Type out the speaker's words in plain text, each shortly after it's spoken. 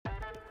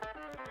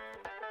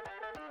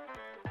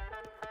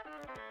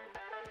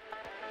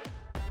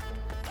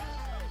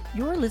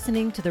You're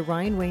listening to the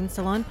Ryan Wayne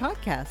Salon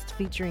podcast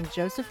featuring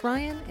Joseph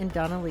Ryan and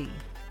Donna Lee.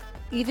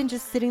 Even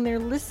just sitting there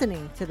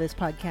listening to this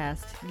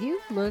podcast, you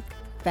look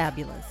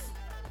fabulous.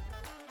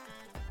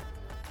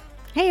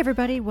 Hey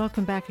everybody,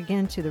 welcome back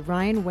again to the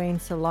Ryan Wayne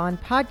Salon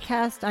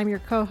podcast. I'm your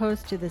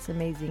co-host to this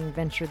amazing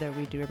venture that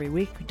we do every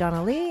week,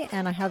 Donna Lee,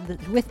 and I have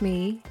with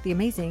me the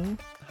amazing...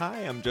 Hi,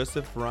 I'm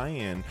Joseph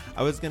Ryan.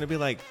 I was going to be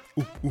like,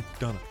 ooh,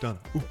 Donna,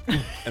 ooh.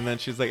 And then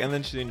she's like, and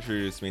then she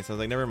introduced me. So I was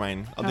like, never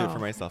mind. I'll do it for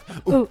myself.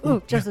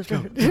 Joseph.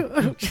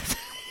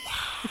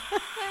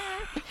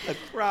 The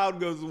crowd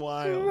goes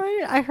wild.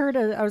 Right.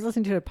 I was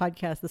listening to a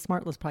podcast, the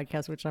Smartless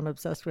podcast, which I'm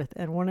obsessed with.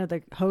 And one of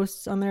the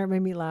hosts on there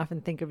made me laugh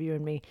and think of you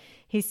and me.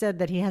 He said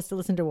that he has to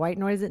listen to white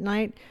noise at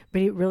night,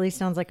 but it really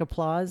sounds like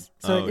applause.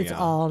 So it's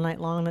all night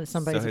long that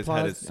somebody's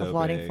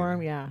applauding for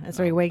him. Yeah. And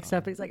so he wakes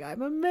up and he's like,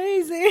 I'm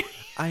amazing.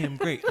 I am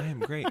great.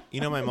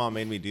 You know, my mom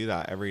made me do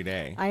that every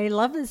day. I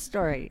love this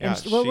story. Yeah,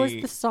 and what was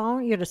the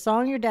song? You had a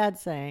song your dad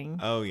sang.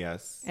 Oh,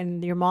 yes.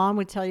 And your mom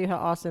would tell you how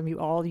awesome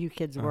all you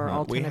kids were.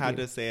 All 10 we of had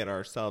you. to say it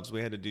ourselves.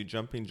 We had to do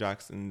jumping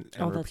jacks and that's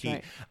repeat.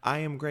 right. I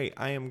am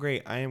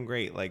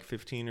great. Like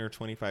 15 or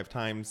 25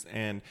 times.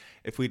 And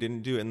if we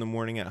didn't do it in the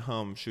morning at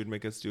home, she would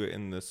make us do it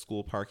in the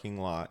school parking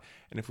lot.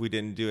 And if we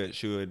didn't do it,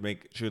 she would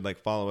like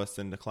follow us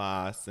into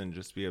class and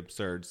just be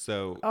absurd.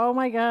 So oh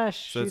my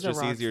gosh. So it's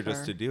just easier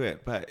just to do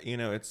it. But you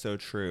know, it's so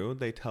true.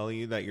 They tell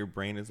you that your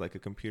brain is like a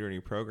computer and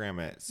you program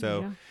it.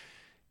 So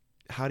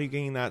how do you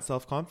gain that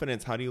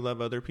self-confidence? How do you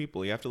love other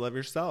people? You have to love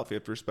yourself. You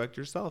have to respect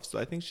yourself. So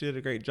I think she did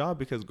a great job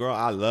because, girl,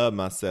 I love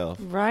myself.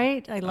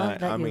 Right? I love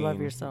that you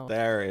love yourself.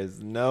 There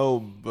is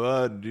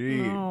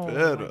nobody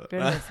better.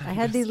 I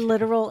had the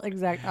literal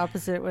exact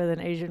opposite with an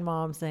Asian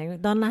mom saying,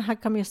 Donna, how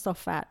come you're so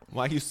fat?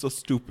 Why are you so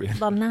stupid?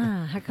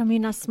 Donna, how come you're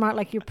not smart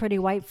like your pretty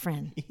white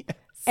friend? Yes.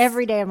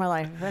 Every day of my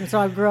life. And so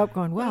I grew up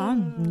going, well,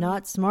 I'm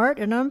not smart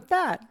and I'm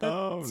fat.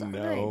 That's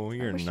no,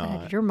 you're not. I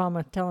had your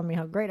mama telling me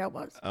how great I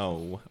was.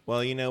 Oh,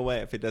 well, you know what?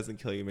 If it doesn't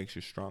kill you, it makes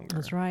you stronger.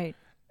 That's right.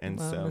 And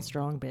I'm so a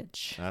strong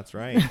bitch. That's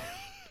right.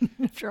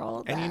 After all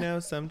of that. And you know,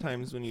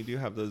 sometimes when you do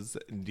have those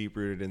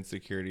deep-rooted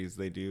insecurities,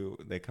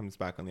 they comes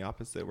back on the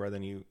opposite, where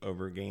then you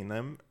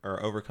overcome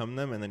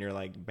them, and then you're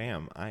like,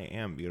 bam, I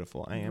am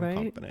beautiful. I am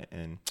confident.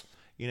 And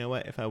you know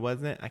what? If I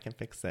wasn't, I can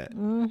fix it.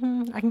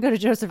 Mm-hmm. I can go to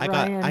Joseph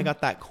Ryan. I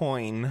got that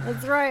coin.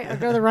 That's right. I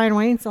go to the Ryan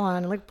Wayne Salon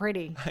and look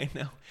pretty. I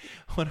know.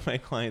 One of my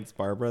clients,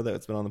 Barbara,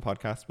 that's been on the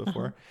podcast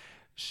before,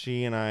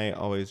 she and I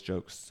always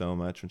joke so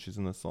much when she's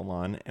in the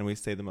salon, and we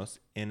say the most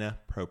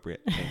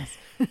inappropriate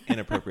things.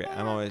 Inappropriate.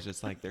 I'm always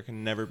just like, there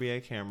can never be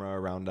a camera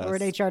around us. Or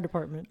an HR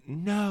department.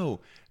 No,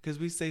 because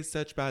we say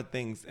such bad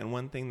things. And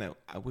one thing that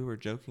we were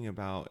joking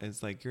about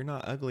is like, you're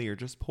not ugly, you're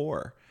just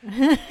poor.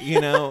 You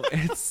know,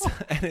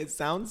 and it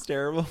sounds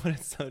terrible, but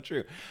it's so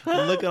true.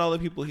 But look at all the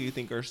people who you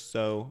think are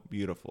so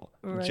beautiful.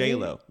 Right?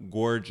 J-Lo,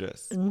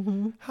 gorgeous.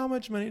 Mm-hmm. How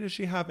much money does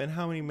she have, and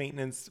how many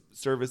maintenance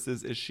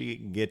services is she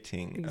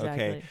getting? Exactly.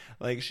 Okay,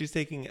 like she's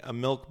taking a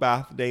milk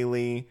bath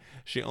daily.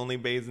 She only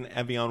bathes in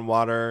Evian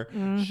water.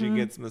 Mm-hmm. She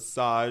gets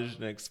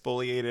massaged and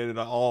exfoliated in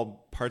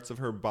all parts of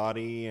her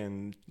body,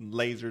 and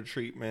laser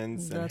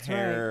treatments and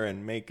hair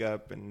and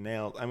makeup and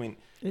nails. I mean,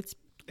 it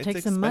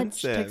takes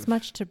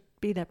much to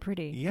be that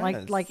pretty.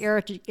 Yes. Like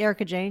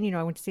Erica Jane, you know,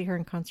 I went to see her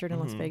in concert in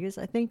Las Vegas.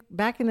 I think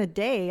back in the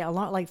day,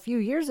 a few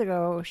years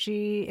ago,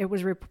 it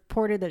was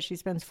reported that she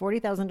spends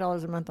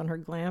 $40,000 a month on her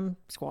glam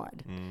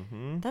squad.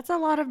 Mm-hmm. That's a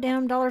lot of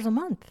damn dollars a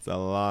month. It's a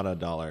lot of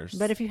dollars.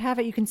 But if you have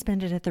it, you can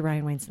spend it at the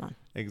Ryan Wayne Salon.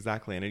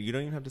 Exactly. And you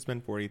don't even have to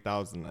spend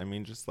 $40,000. I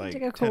mean, just like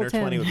 10 cool or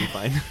 20 would be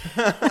fine.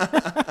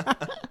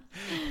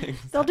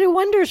 They'll do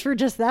wonders for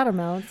just that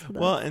amount.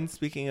 Well, and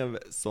speaking of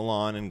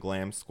salon and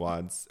glam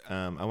squads,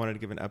 I wanted to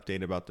give an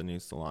update about the new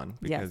salon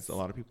because a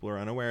lot of people are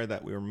unaware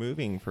that we were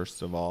moving,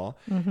 first of all,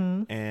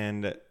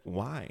 and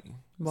why.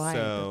 Why?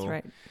 So, that's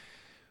right.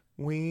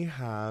 We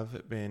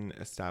have been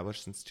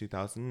established since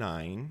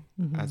 2009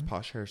 as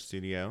Posh Hair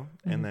Studio.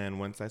 And then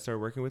once I started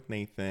working with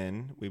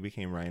Nathan, we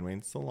became Ryan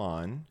Wayne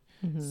Salon.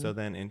 So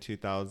then in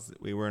 2000,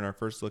 we were in our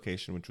first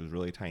location, which was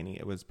really tiny.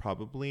 It was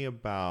probably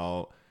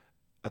about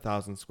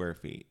 1,000 square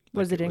feet.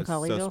 Was it in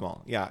Colleyville? So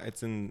small. Yeah,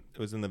 it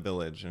was in the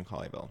Village in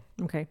Colleyville.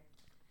 Okay.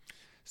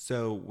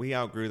 So we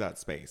outgrew that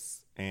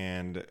space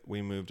and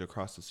we moved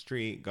across the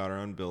street, got our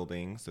own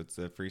building. So it's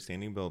a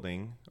freestanding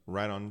building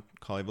right on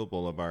Colleyville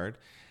Boulevard.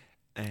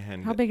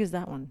 And how big is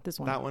that one? This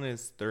one? That one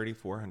is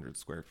 3,400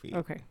 square feet.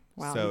 Okay.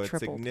 Wow. So it's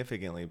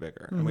significantly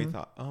bigger. And we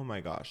thought, oh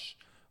my gosh,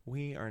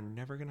 we are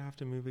never going to have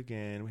to move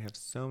again. We have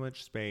so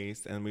much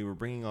space. And we were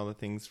bringing all the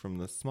things from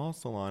the small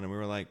salon, and we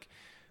were like,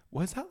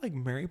 was that like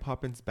Mary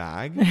Poppins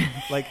bag?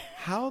 Like,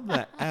 how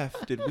the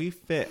F did we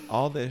fit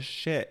all this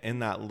shit in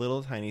that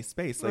little tiny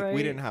space? Like,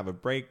 we didn't have a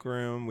break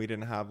room. We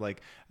didn't have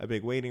like a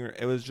big waiting room.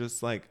 It was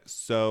just like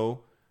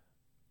so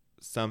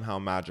somehow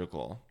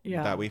magical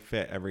that we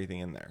fit everything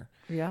in there.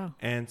 Yeah.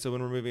 And so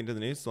when we're moving to the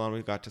new salon,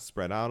 we got to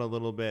spread out a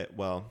little bit.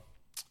 Well,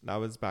 that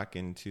was back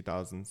in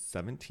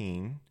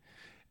 2017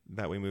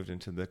 that we moved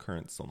into the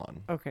current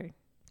salon. Okay.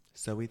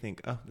 So we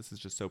think, oh, this is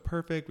just so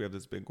perfect. We have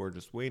this big,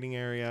 gorgeous waiting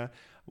area.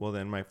 Well,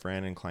 then my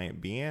friend and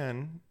client,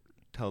 Bianne,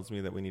 tells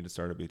me that we need to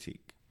start a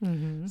boutique.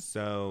 Mm-hmm.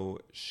 So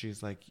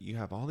she's like, you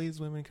have all these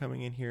women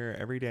coming in here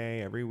every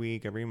day, every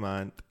week, every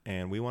month,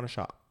 and we want to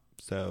shop.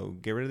 So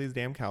get rid of these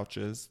damn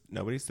couches.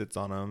 Nobody sits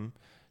on them.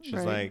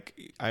 She's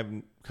like, I've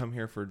come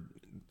here for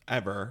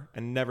ever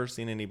and never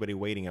seen anybody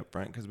waiting up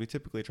front because we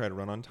typically try to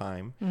run on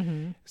time.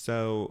 Mm-hmm.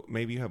 So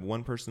maybe you have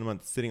one person a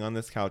month sitting on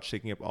this couch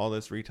taking up all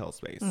this retail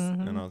space.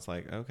 Mm-hmm. And I was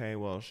like, okay,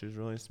 well, she's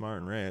really smart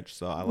and rich,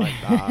 so I like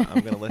that.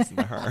 I'm going to listen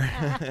to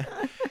her.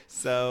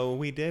 So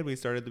we did. We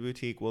started the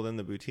boutique. Well, then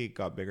the boutique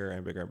got bigger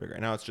and bigger and bigger.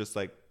 And now it's just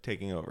like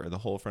taking over the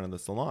whole front of the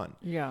salon.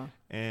 Yeah.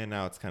 And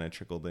now it's kind of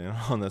trickled in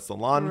on the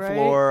salon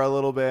floor a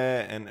little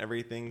bit and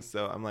everything.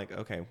 So I'm like,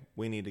 okay,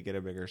 we need to get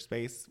a bigger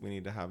space. We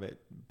need to have it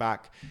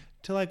back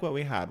to like what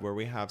we had, where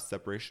we have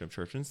separation of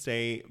church and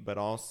state, but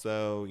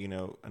also, you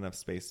know, enough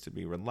space to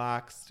be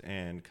relaxed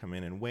and come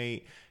in and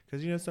wait.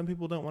 Because, you know, some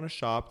people don't want to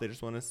shop. They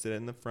just want to sit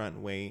in the front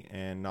and wait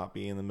and not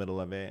be in the middle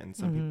of it. And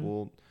some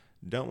people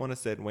don't want to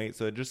sit and wait.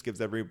 So it just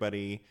gives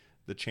everybody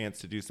the chance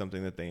to do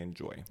something that they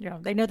enjoy. Yeah.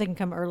 They know they can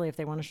come early if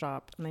they want to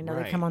shop. And they know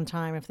they come on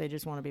time if they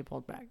just want to be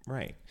pulled back.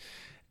 Right.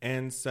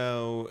 And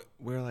so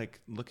we're like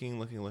looking.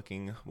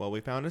 Well, we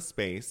found a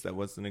space that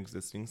was an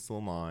existing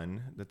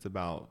salon that's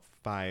about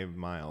 5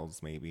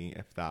 miles, maybe,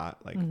 if that,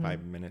 like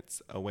 5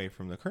 minutes away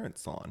from the current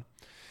salon.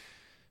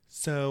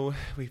 So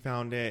we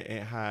found it.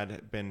 It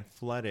had been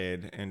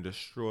flooded and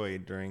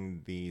destroyed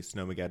during the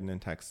Snowmageddon in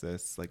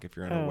Texas. Like if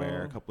you're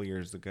unaware, a couple of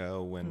years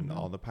ago when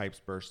all the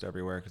pipes burst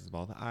everywhere because of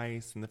all the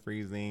ice and the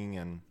freezing.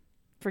 And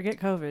forget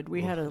COVID.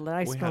 We had an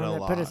ice storm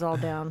that put us all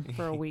down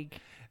for a week.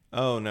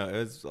 Oh, no, it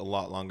was a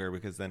lot longer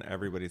because then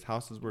everybody's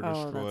houses were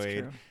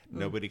destroyed.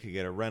 Nobody could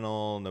get a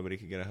rental. Nobody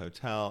could get a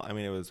hotel. I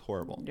mean, it was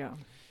horrible. Yeah.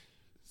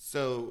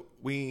 So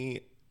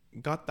we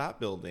got that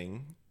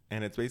building,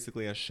 and it's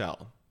basically a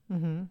shell.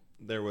 Mm-hmm.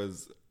 There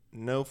was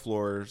no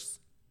floors,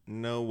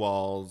 no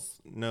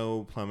walls,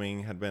 no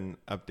plumbing had been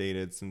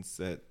updated since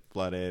it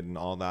flooded and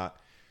all that.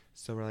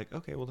 So we're like,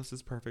 okay, well, this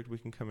is perfect. We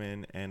can come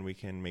in and we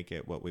can make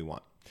it what we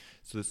want.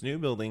 So this new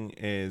building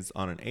is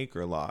on an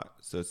acre lot.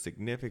 So it's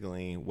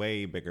significantly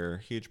way bigger,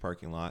 huge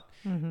parking lot.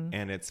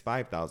 And it's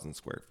 5,000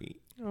 square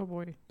feet. Oh,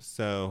 boy.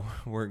 So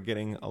we're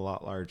getting a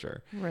lot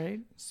larger.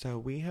 Right. So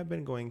we have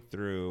been going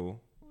through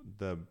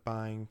the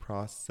buying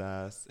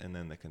process and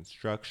then the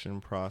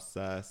construction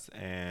process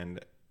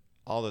and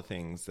all the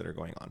things that are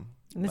going on.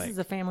 And this is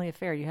a family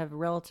affair. You have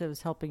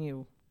relatives helping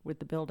you with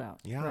the build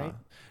out. Yeah. Right?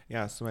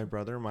 Yeah. So my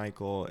brother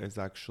Michael is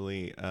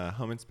actually a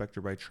home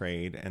inspector by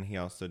trade, and he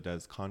also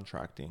does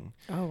contracting.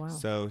 Oh, wow.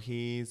 So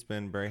he's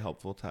been very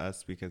helpful to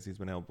us because he's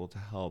been able to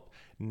help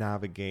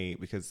navigate,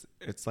 because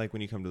it's like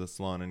when you come to the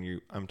salon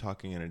and I'm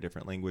talking in a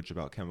different language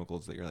about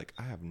chemicals that you're like,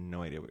 I have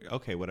no idea.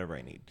 Okay, whatever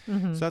I need.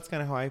 So that's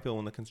kind of how I feel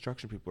when the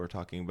construction people are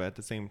talking. But at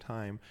the same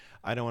time,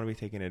 I don't want to be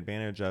taken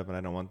advantage of, and I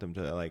don't want them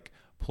to like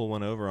pull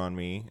one over on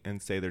me and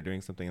say they're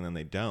doing something and then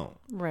they don't.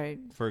 Right.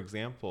 For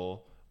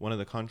example, one of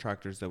the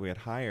contractors that we had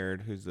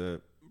hired, who's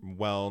a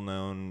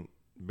well-known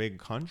big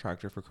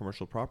contractor for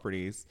commercial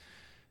properties,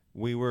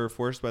 we were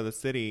forced by the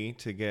city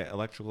to get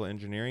electrical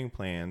engineering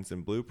plans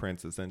and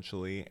blueprints,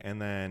 essentially.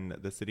 And then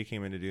the city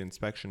came in to do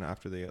inspection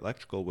after the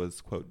electrical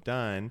was, quote,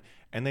 done,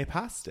 and they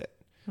passed it.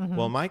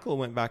 Well, Michael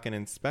went back and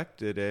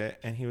inspected it,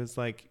 and he was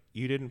like,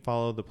 you didn't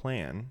follow the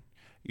plan.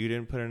 You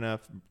didn't put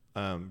enough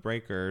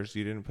breakers.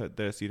 You didn't put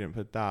this. You didn't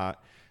put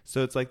that.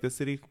 So it's like the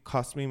city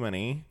cost me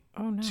money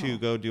to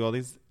go do all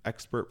these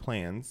expert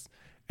plans,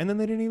 and then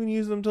they didn't even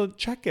use them to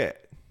check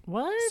it.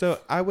 What? So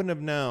I wouldn't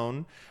have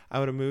known. I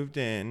would have moved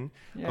in.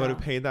 I would have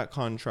paid that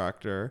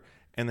contractor,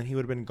 and then he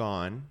would have been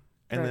gone.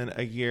 And then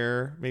a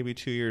year, maybe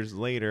 2 years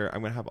later, I'm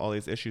going to have all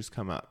these issues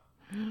come up.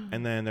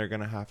 And then they're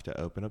going to have to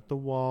open up the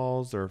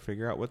walls or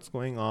figure out what's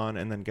going on.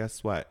 And then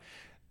guess what?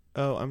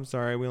 Oh, I'm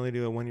sorry, we only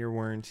do a 1-year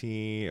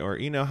warranty, or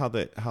you know how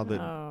the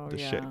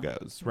shit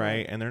goes,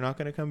 right? And they're not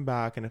going to come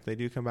back, and if they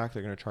do come back,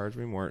 they're going to charge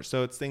me more.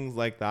 So it's things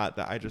like that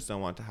I just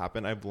don't want to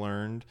happen. I've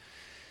learned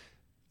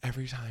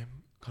every time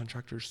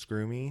contractors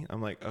screw me,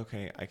 I'm like,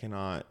 okay, I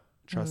cannot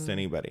trust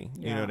anybody.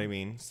 You know what I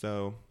mean?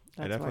 So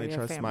I definitely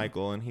trust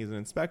Michael, and he's an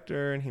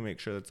inspector, and he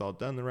makes sure that's all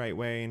done the right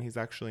way. And he's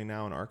actually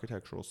now in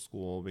architectural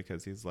school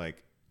because he's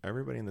like,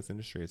 everybody in this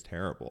industry is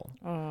terrible.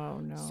 Oh,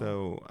 no.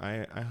 So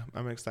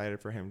I'm excited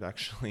for him to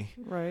actually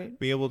right.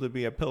 be able to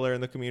be a pillar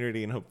in the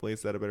community and hopefully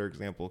set a better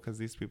example, because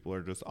these people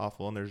are just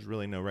awful, and there's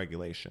really no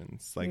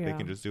regulations. Like they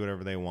can just do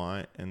whatever they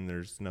want, and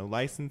there's no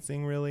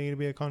licensing really to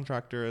be a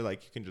contractor.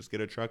 Like you can just get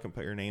a truck and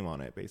put your name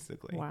on it,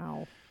 basically.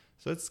 Wow.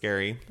 So it's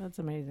scary. That's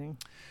amazing.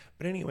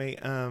 But anyway,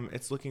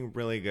 it's looking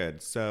really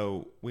good.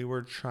 So we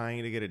were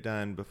trying to get it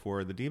done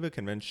before the Diva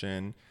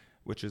Convention,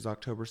 which is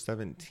October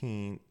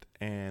 17th.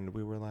 And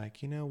we were like,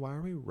 why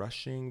are we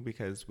rushing?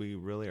 Because we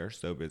really are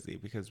so busy,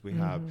 because we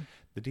have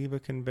the Diva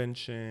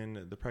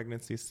convention, the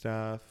pregnancy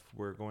stuff.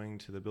 We're going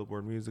to the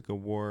Billboard Music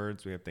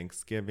Awards. We have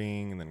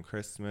Thanksgiving and then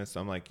Christmas.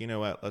 So I'm like, you know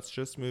what? Let's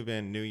just move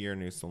in. New year,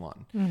 new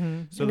salon.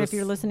 So if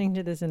you're listening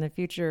to this in the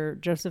future,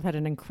 Joseph had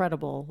an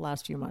incredible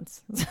last few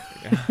months.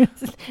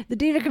 The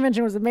Diva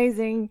convention was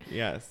amazing.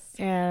 Yes.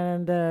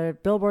 And the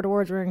Billboard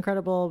Awards were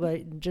incredible,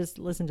 but just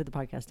listen to the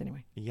podcast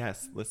anyway.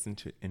 Yes, listen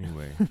to it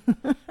anyway.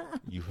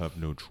 You have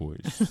no choice.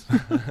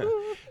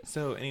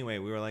 So anyway,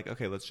 we were like,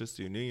 okay, let's just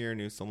do New Year,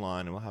 new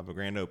salon, and we'll have a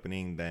grand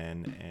opening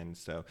then. And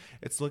so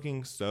it's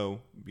looking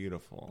so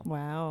beautiful.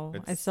 Wow.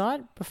 I saw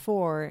it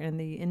before in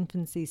the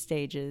infancy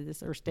stage.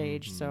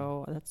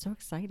 So that's so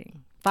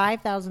exciting.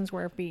 5,000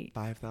 square feet.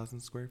 5,000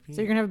 square feet.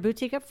 So you're going to have a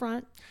boutique up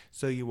front.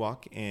 So you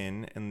walk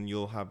in and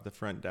you'll have the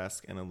front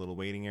desk and a little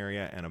waiting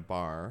area and a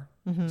bar.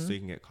 So you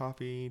can get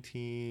coffee,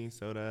 tea,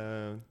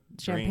 soda,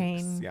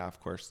 champagne. Drinks. Yeah, of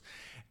course.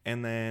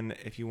 And then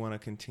if you want to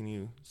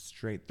continue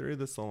straight through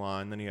the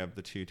salon, then you have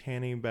the 2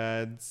 tanning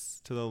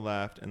beds to the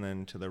left, and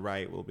then to the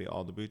right will be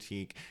all the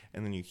boutique.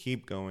 And then you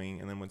keep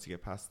going. And then once you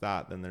get past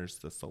that, then there's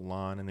the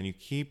salon, and then you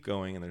keep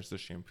going and there's the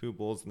shampoo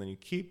bowls, and then you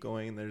keep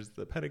going and there's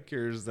the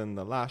pedicures and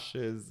the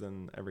lashes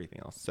and everything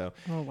else. So,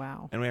 oh,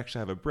 wow. And we actually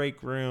have a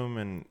break room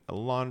and a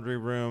laundry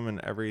room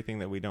and everything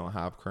that we don't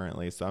have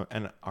currently. So,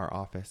 and our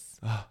office,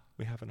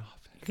 we have an office.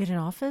 You get an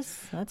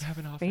office? That's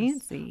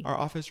fancy. Our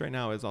office right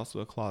now is also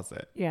a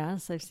closet.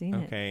 Yes, I've seen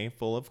it. Okay,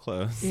 full of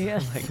clothes.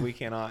 Yes. Like we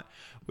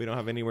don't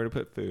have anywhere to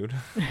put food.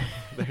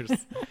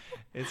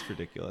 It's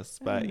ridiculous.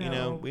 But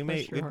we've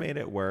made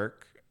it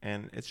work,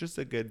 and it's just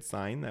a good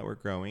sign that we're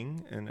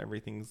growing and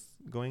everything's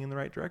going in the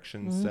right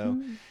direction. So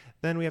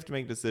then we have to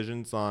make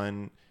decisions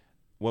on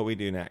what we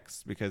do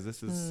next, because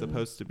this is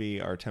supposed to be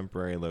our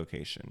temporary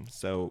location.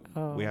 So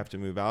we have to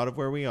move out of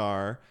where we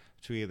are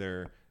to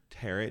either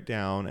tear it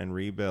down and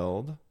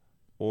rebuild,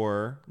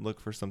 or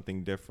look for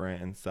something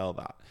different and sell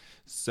that.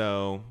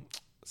 So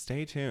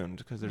stay tuned,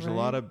 because there's a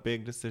lot of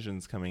big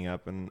decisions coming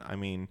up. And I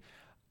mean,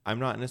 I'm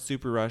not in a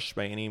super rush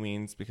by any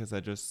means, because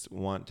I just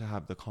want to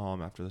have the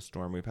calm after the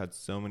storm. We've had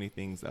so many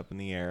things up in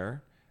the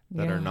air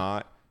that are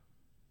not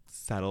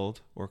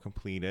settled or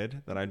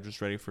completed, that I'm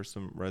just ready for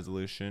some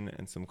resolution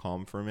and some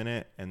calm for a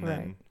minute, and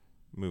then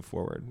move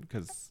forward.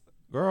 Because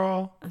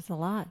girl, that's a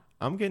lot.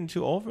 I'm getting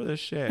too old for this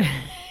shit.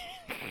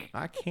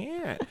 I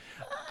can't.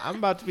 I'm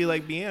about to be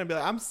like Deanna, be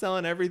like, I'm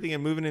selling everything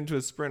and moving into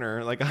a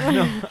Sprinter. Like,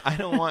 I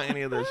don't want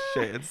any of this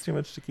shit. It's too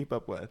much to keep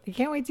up with. I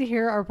can't wait to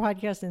hear our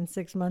podcast in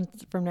 6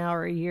 months from now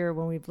or a year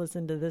when we've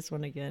listened to this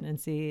one again and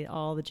see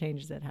all the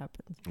changes that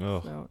happened.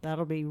 Oh. So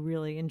that'll be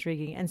really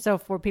intriguing. And so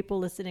for people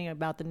listening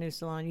about the new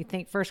salon, you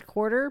think first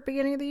quarter,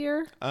 beginning of the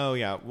year? Oh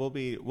yeah, we'll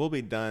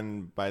be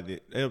done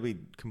it'll be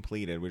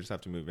completed. We just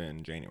have to move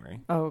in January.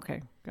 Oh,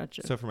 okay.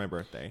 Gotcha. So for my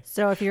birthday.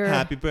 So if you're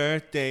happy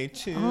birthday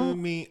to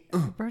me.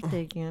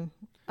 Birthday again.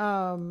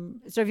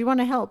 So if you want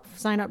to help,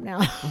 sign up now.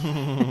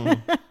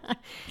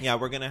 Yeah,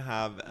 we're going to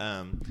have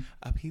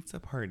a pizza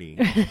party.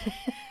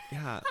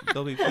 Yeah,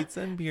 there'll be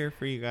pizza and beer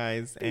for you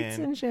guys.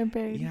 Pizza and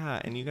champagne.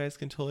 Yeah, and you guys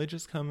can totally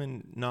just come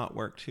and not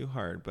work too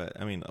hard. But,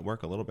 I mean,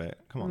 work a little bit.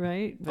 Come on.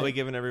 Right. I'll be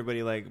giving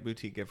everybody, like,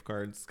 boutique gift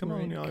cards. Come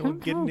on, y'all.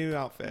 Get a new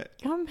outfit.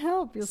 Come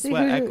help. You'll see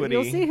equity.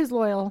 You'll see who's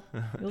loyal.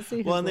 You'll see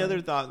who's Well, and the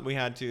other thought we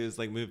had, too, is,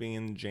 like, moving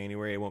in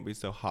January, it won't be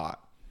so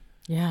hot.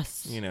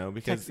 Yes.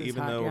 Because Texas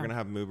even though we're going to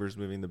have movers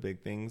moving the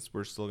big things,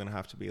 we're still going to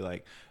have to be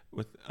like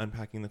with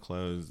unpacking the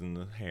clothes and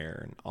the hair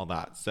and all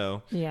that.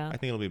 So I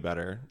think it'll be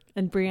better.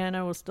 And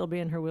Brianna will still be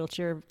in her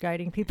wheelchair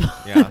guiding people.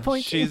 Yeah.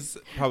 She's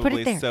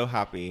probably so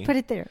happy. Put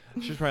it there.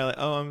 She's probably like,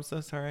 oh, I'm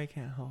so sorry. I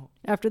can't help.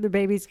 After the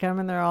babies come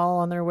and they're all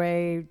on their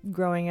way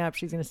growing up,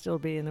 she's going to still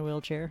be in the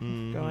wheelchair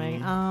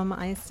going,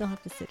 I still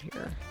have to sit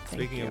here.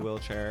 Speaking of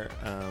wheelchair,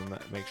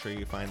 make sure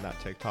you find that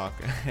TikTok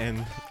and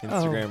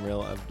Instagram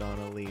reel of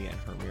Donna Lee and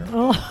her miracle.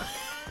 Oh,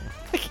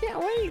 I can't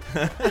wait.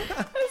 That's going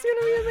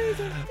to be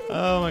amazing.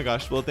 Oh my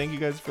gosh. Well, thank you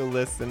guys for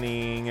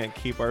listening.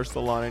 Keep our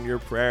salon in your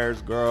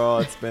prayers, girl.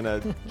 It's been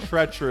a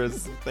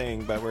treacherous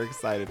thing, but we're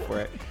excited for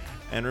it.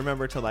 And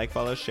remember to like,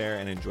 follow, share,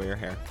 and enjoy your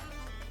hair.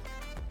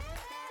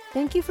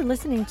 Thank you for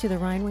listening to the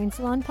Ryan Wayne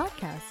Salon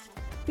podcast.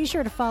 Be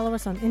sure to follow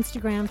us on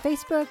Instagram,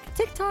 Facebook,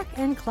 TikTok,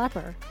 and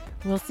Clapper.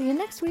 We'll see you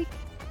next week.